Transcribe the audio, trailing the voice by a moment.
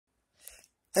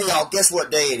Hey y'all, guess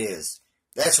what day it is?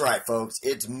 That's right, folks.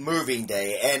 It's moving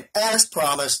day, and as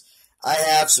promised, I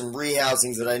have some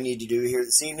rehousings that I need to do here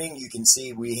this evening. You can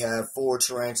see we have 4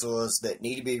 tarantulas that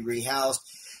need to be rehoused.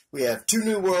 We have 2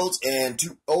 new worlds and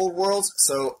 2 old worlds,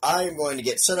 so I am going to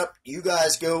get set up. You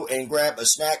guys go and grab a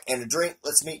snack and a drink.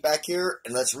 Let's meet back here,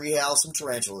 and let's rehouse some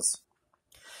tarantulas.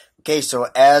 Okay, so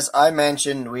as I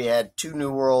mentioned, we had 2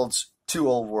 new worlds, 2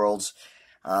 old worlds.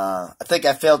 I think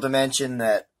I failed to mention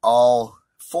that all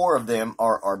 4 of them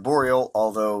are arboreal,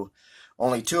 although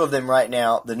only 2 of them right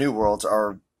now, the new worlds,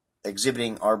 are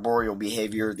exhibiting arboreal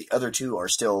behavior. The other 2 are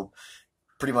still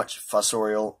pretty much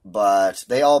fossorial, but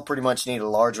they all pretty much need a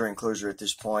larger enclosure at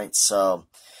this point. So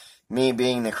me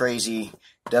being the crazy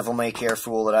devil-may-care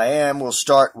fool that I am, we'll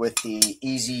start with the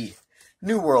easy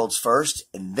new worlds first,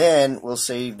 and then we'll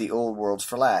save the old worlds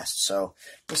for last. So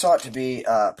this ought to be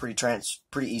pretty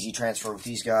easy transfer with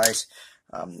these guys.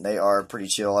 They are pretty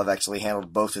chill. I've actually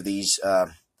handled both of these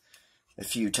a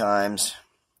few times.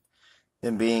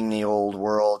 Them being the old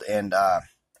world and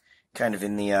kind of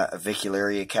in the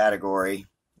avicularia category,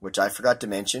 which I forgot to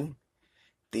mention.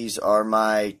 These are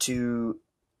my 2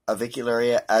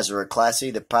 avicularia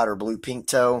azuriclassi, the powder blue pink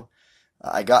toe.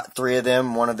 I got 3 of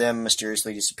them. 1 of them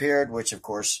mysteriously disappeared, which of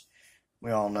course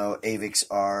we all know avic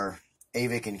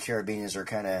and carabinas are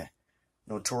kind of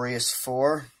notorious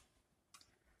for.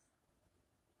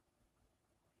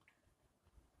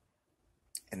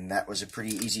 And that was a pretty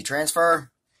easy transfer,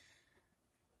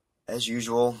 as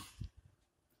usual.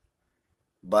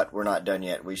 But we're not done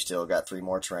yet. We've still got 3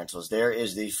 more tarantulas. There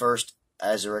is the first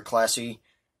azuriclassi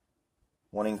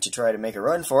wanting to try to make a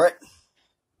run for it.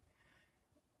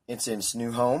 It's in its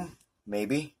new home,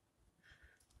 maybe.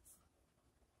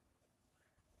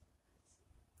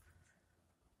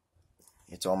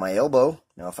 It's on my elbow.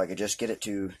 Now if I could just get it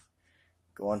to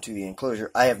go onto the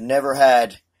enclosure. I have never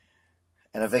had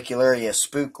an avicularia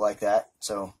spook like that,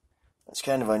 so that's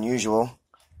kind of unusual.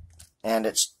 And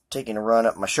it's taking a run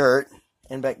up my shirt,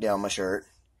 and back down my shirt,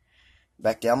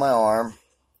 back down my arm.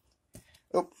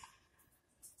 Oop.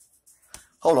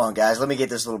 Hold on, guys. Let me get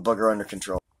this little bugger under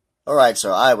control. Alright,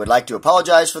 so I would like to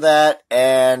apologize for that,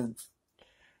 and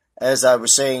as I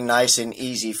was saying, nice and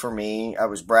easy for me, I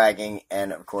was bragging,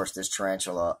 and of course this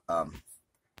tarantula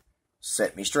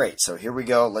set me straight. So here we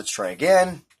go. Let's try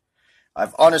again.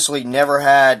 I've honestly never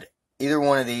had either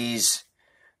one of these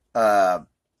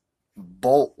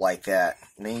bolt like that.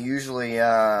 And they usually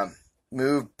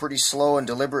move pretty slow and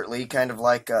deliberately, kind of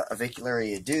like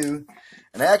avicularia do.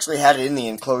 And I actually had it in the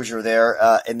enclosure there,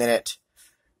 and then it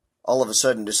all of a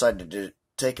sudden decided to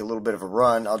take a little bit of a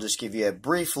run. I'll just give you a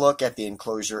brief look at the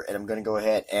enclosure, and I'm going to go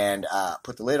ahead and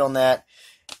put the lid on that,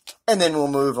 and then we'll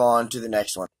move on to the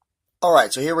next one.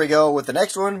 Alright, so here we go with the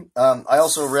next one. I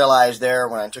also realized there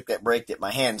when I took that break that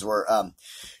my hands were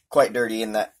quite dirty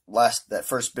in that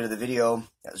first bit of the video.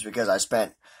 That was because I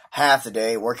spent half the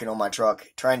day working on my truck,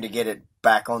 trying to get it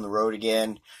back on the road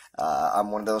again.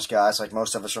 I'm one of those guys, like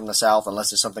most of us from the South,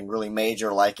 unless it's something really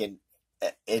major like an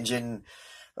engine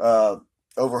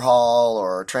overhaul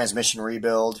or transmission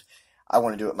rebuild, I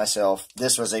want to do it myself.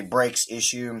 This was a brakes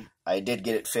issue. I did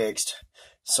get it fixed,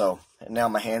 so now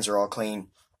my hands are all clean.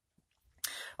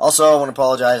 Also, I want to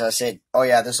apologize. I said, oh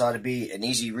yeah, this ought to be an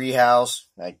easy rehouse.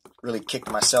 I really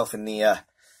kicked myself in the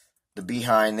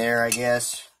behind there, I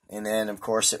guess. And then, of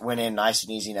course, it went in nice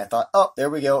and easy. And I thought, oh,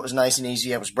 there we go. It was nice and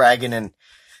easy. I was bragging. And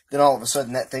then all of a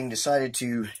sudden, that thing decided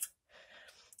to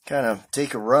kind of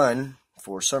take a run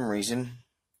for some reason.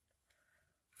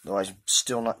 Though I'm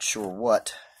still not sure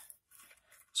what.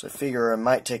 So I figure I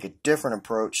might take a different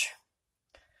approach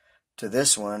to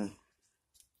this one.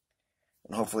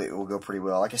 And hopefully it will go pretty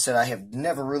well. Like I said, I have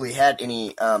never really had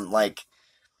any, like,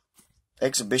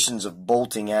 exhibitions of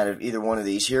bolting out of either one of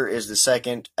these. Here is the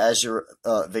second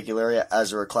avicularia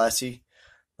azuriclassi,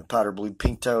 the powder blue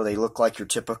pink toe. They look like your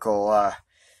typical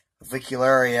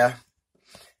avicularia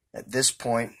at this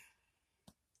point,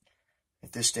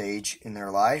 at this stage in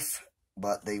their life.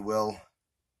 But they will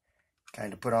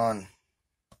kind of put on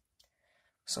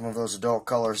some of those adult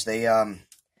colors. The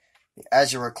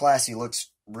azuriclassi looks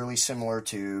really similar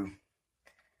to,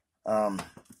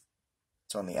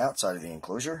 it's on the outside of the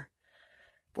enclosure.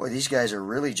 Boy, these guys are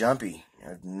really jumpy.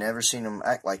 I've never seen them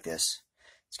act like this.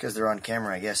 It's because they're on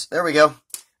camera, I guess. There we go.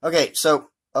 Okay, so,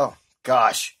 oh,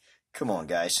 gosh. Come on,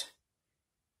 guys.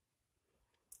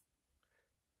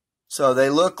 So they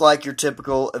look like your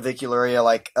typical avicularia,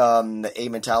 like the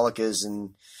Ametallicas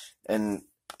and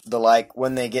the like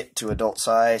when they get to adult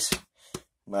size.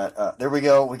 But there we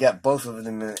go. We got both of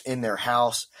them in their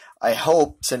house. I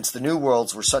hope, since the new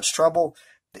worlds were such trouble,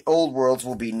 the old worlds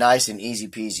will be nice and easy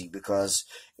peasy, because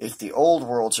if the old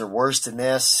worlds are worse than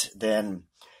this, then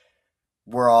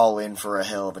we're all in for a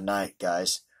hell of a night,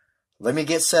 guys. Let me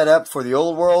get set up for the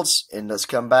old worlds, and let's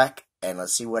come back and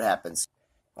let's see what happens.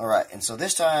 Alright, and so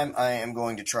this time I am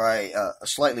going to try a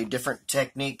slightly different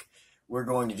technique. We're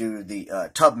going to do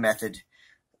the tub method.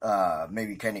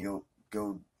 Maybe kind of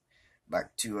go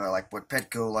back to like what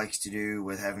Petco likes to do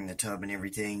with having the tub and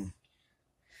everything.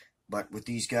 But with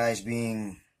these guys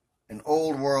being an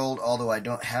old world, although I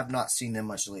have not seen them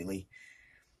much lately,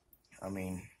 I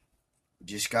mean,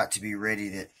 just got to be ready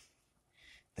that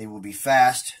they will be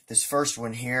fast. This first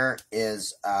one here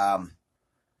is a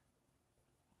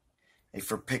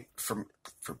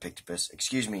Forpictopus,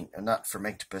 excuse me, not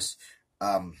Formictopus,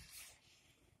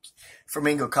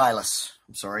 Formingocylus,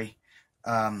 I'm sorry.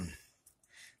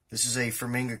 This is a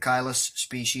Formingocylus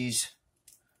species.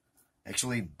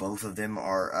 Actually, both of them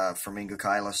are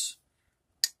Formingocylus.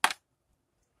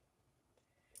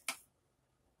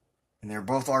 And they're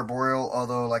both arboreal,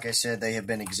 although, like I said, they have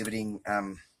been exhibiting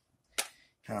kind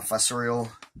of fossorial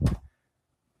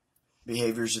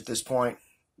behaviors at this point.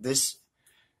 This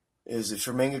is a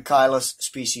Formingocylus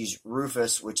species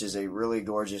Rufus, which is a really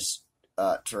gorgeous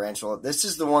tarantula. This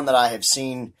is the one that I have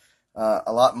seen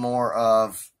a lot more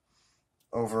of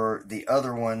over the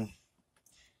other one,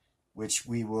 which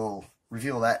we will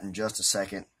reveal that in just a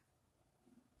second.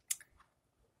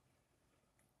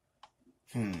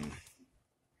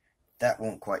 That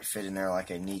won't quite fit in there like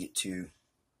I need it to.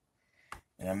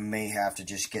 And I may have to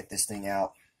just get this thing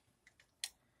out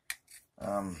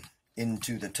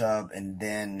into the tub and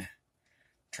then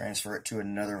transfer it to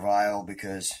another vial,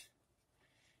 because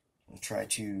I'll try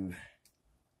to...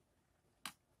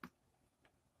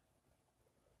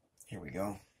 Here we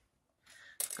go.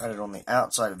 Got it on the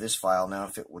outside of this vial. Now,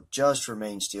 if it would just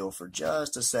remain still for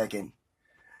just a second,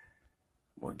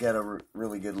 we'll get a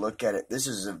really good look at it. This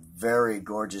is a very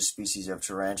gorgeous species of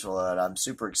tarantula, and I'm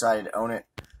super excited to own it.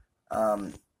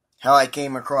 How I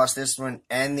came across this one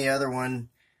and the other one,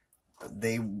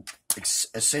 they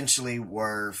essentially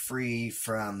were free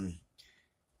from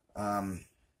palp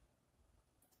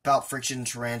friction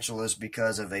tarantulas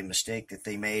because of a mistake that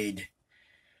they made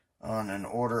on an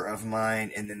order of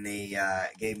mine, and then they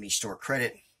gave me store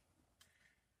credit.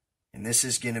 And this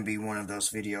is going to be one of those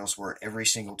videos where every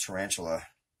single tarantula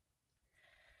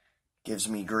gives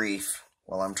me grief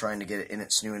while I'm trying to get it in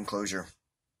its new enclosure.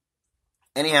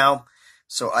 Anyhow,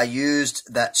 so I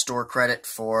used that store credit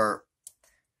for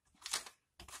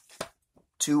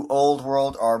 2 old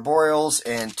world arboreals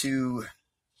and 2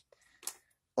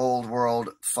 old world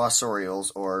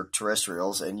fossorials or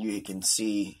terrestrials, and you can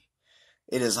see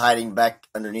it is hiding back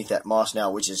underneath that moss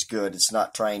now, which is good. It's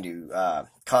not trying to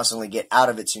constantly get out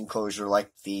of its enclosure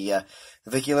like the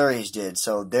Vicularies did.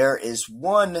 So there is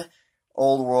one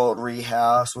old world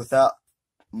rehouse without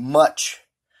much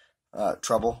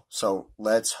trouble. So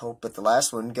let's hope that the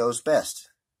last one goes best.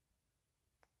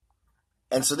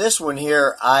 And so this one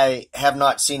here, I have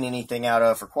not seen anything out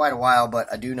of for quite a while, but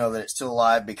I do know that it's still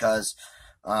alive because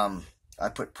I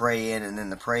put prey in and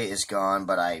then the prey is gone,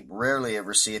 but I rarely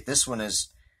ever see it. This one is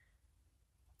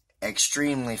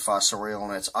extremely fossorial,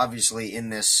 and it's obviously in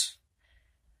this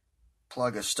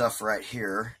plug of stuff right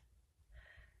here.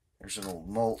 There's an old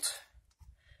molt.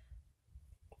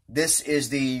 This is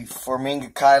the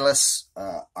Formingocylus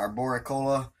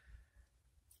arboricola.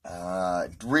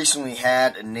 Recently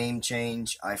had a name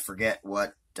change. I forget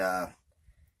what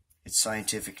its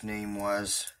scientific name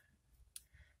was.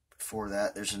 Before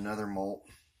that, there's another molt.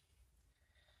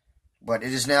 But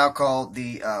it is now called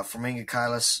the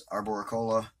Formingocylus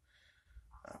arboricola.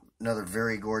 Another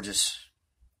very gorgeous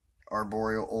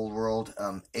arboreal old world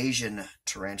Asian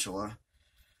tarantula.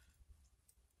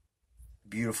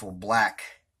 Beautiful black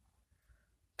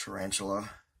tarantula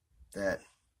that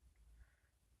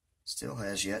still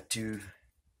has yet to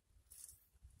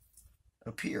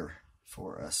appear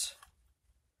for us,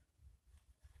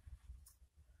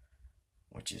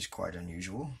 which is quite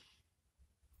unusual.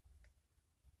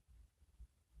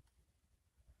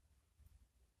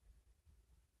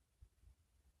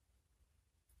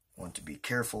 Want to be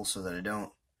careful so that I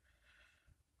don't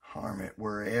harm it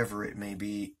wherever it may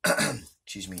be.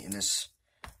 Excuse me, in this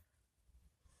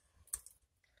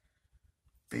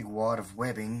big wad of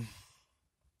webbing.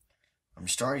 I'm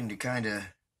starting to kind of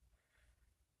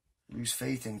lose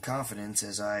faith and confidence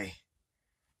as I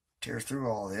tear through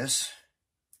all this.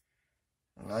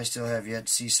 And I still have yet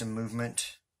to see some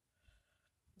movement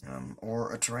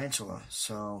or a tarantula,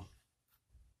 so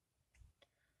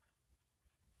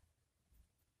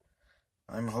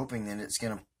I'm hoping that it's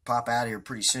going to pop out here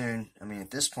pretty soon. I mean,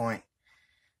 at this point,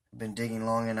 I've been digging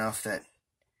long enough that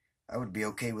I would be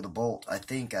okay with a bolt. I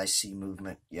think I see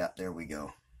movement. Yeah, there we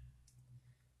go.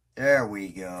 There we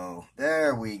go.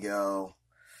 There we go.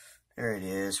 There it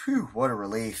is. Whew, what a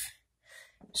relief.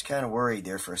 Just kind of worried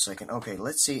there for a second. Okay,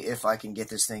 let's see if I can get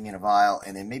this thing in a vial,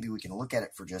 and then maybe we can look at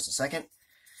it for just a second.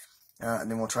 And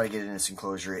then we'll try to get it in its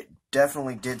enclosure. It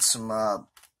definitely did some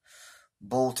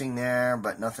bolting there,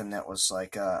 but nothing that was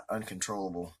like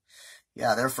uncontrollable.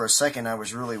 Yeah, there for a second I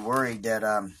was really worried that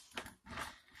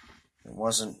it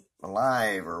wasn't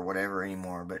alive or whatever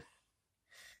anymore, but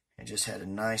it just had a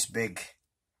nice big,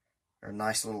 or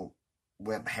nice little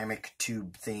web hammock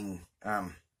tube thing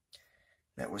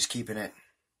that was keeping it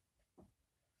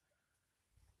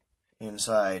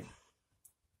inside.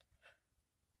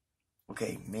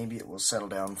 Okay, maybe it will settle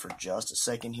down for just a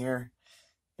second here,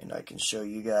 and I can show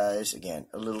you guys again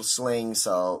a little sling.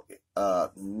 So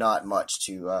not much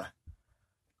to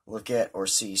look at or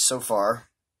see so far.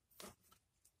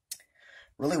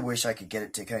 Really wish I could get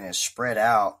it to kind of spread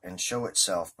out and show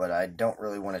itself, but I don't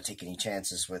really want to take any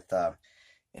chances with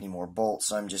any more bolts,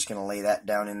 so I'm just going to lay that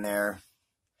down in there.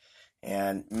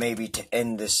 And maybe to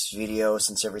end this video,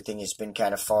 since everything has been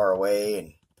kind of far away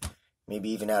and maybe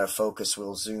even out of focus,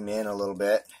 we'll zoom in a little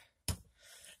bit.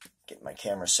 Get my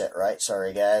camera set right.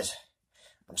 Sorry guys,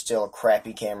 I'm still a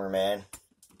crappy cameraman,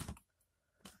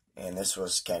 and this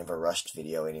was kind of a rushed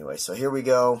video anyway. So here we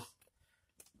go.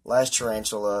 Last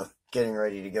tarantula getting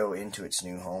ready to go into its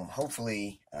new home,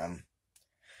 hopefully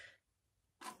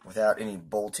without any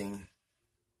bolting.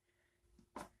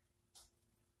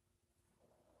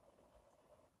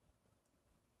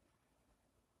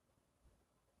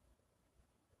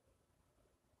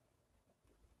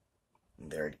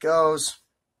 There it goes,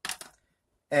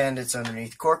 and it's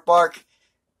underneath cork bark,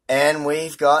 and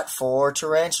we've got 4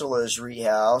 tarantulas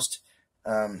rehoused.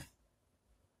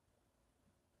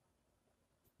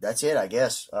 That's it, I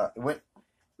guess. It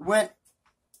went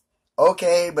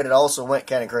okay, but it also went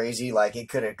kind of crazy. Like, it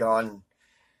could have gone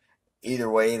either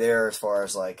way there as far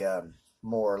as like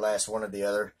more or less one or the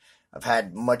other. I've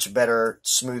had much better,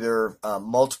 smoother,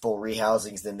 multiple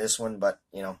rehousings than this one, but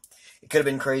you know, it could have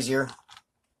been crazier.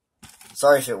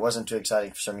 Sorry if it wasn't too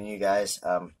exciting for some of you guys,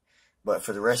 but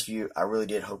for the rest of you, I really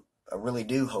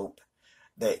do hope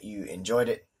that you enjoyed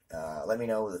it. Let me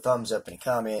know with a thumbs up and a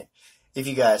comment. If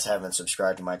you guys haven't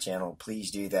subscribed to my channel, please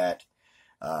do that.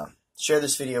 Share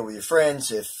this video with your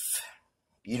friends if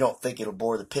you don't think it'll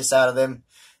bore the piss out of them.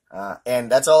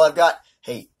 And that's all I've got.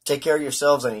 Hey, take care of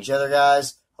yourselves and each other,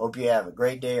 guys. Hope you have a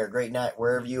great day or great night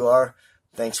wherever you are.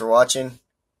 Thanks for watching.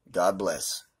 God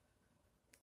bless.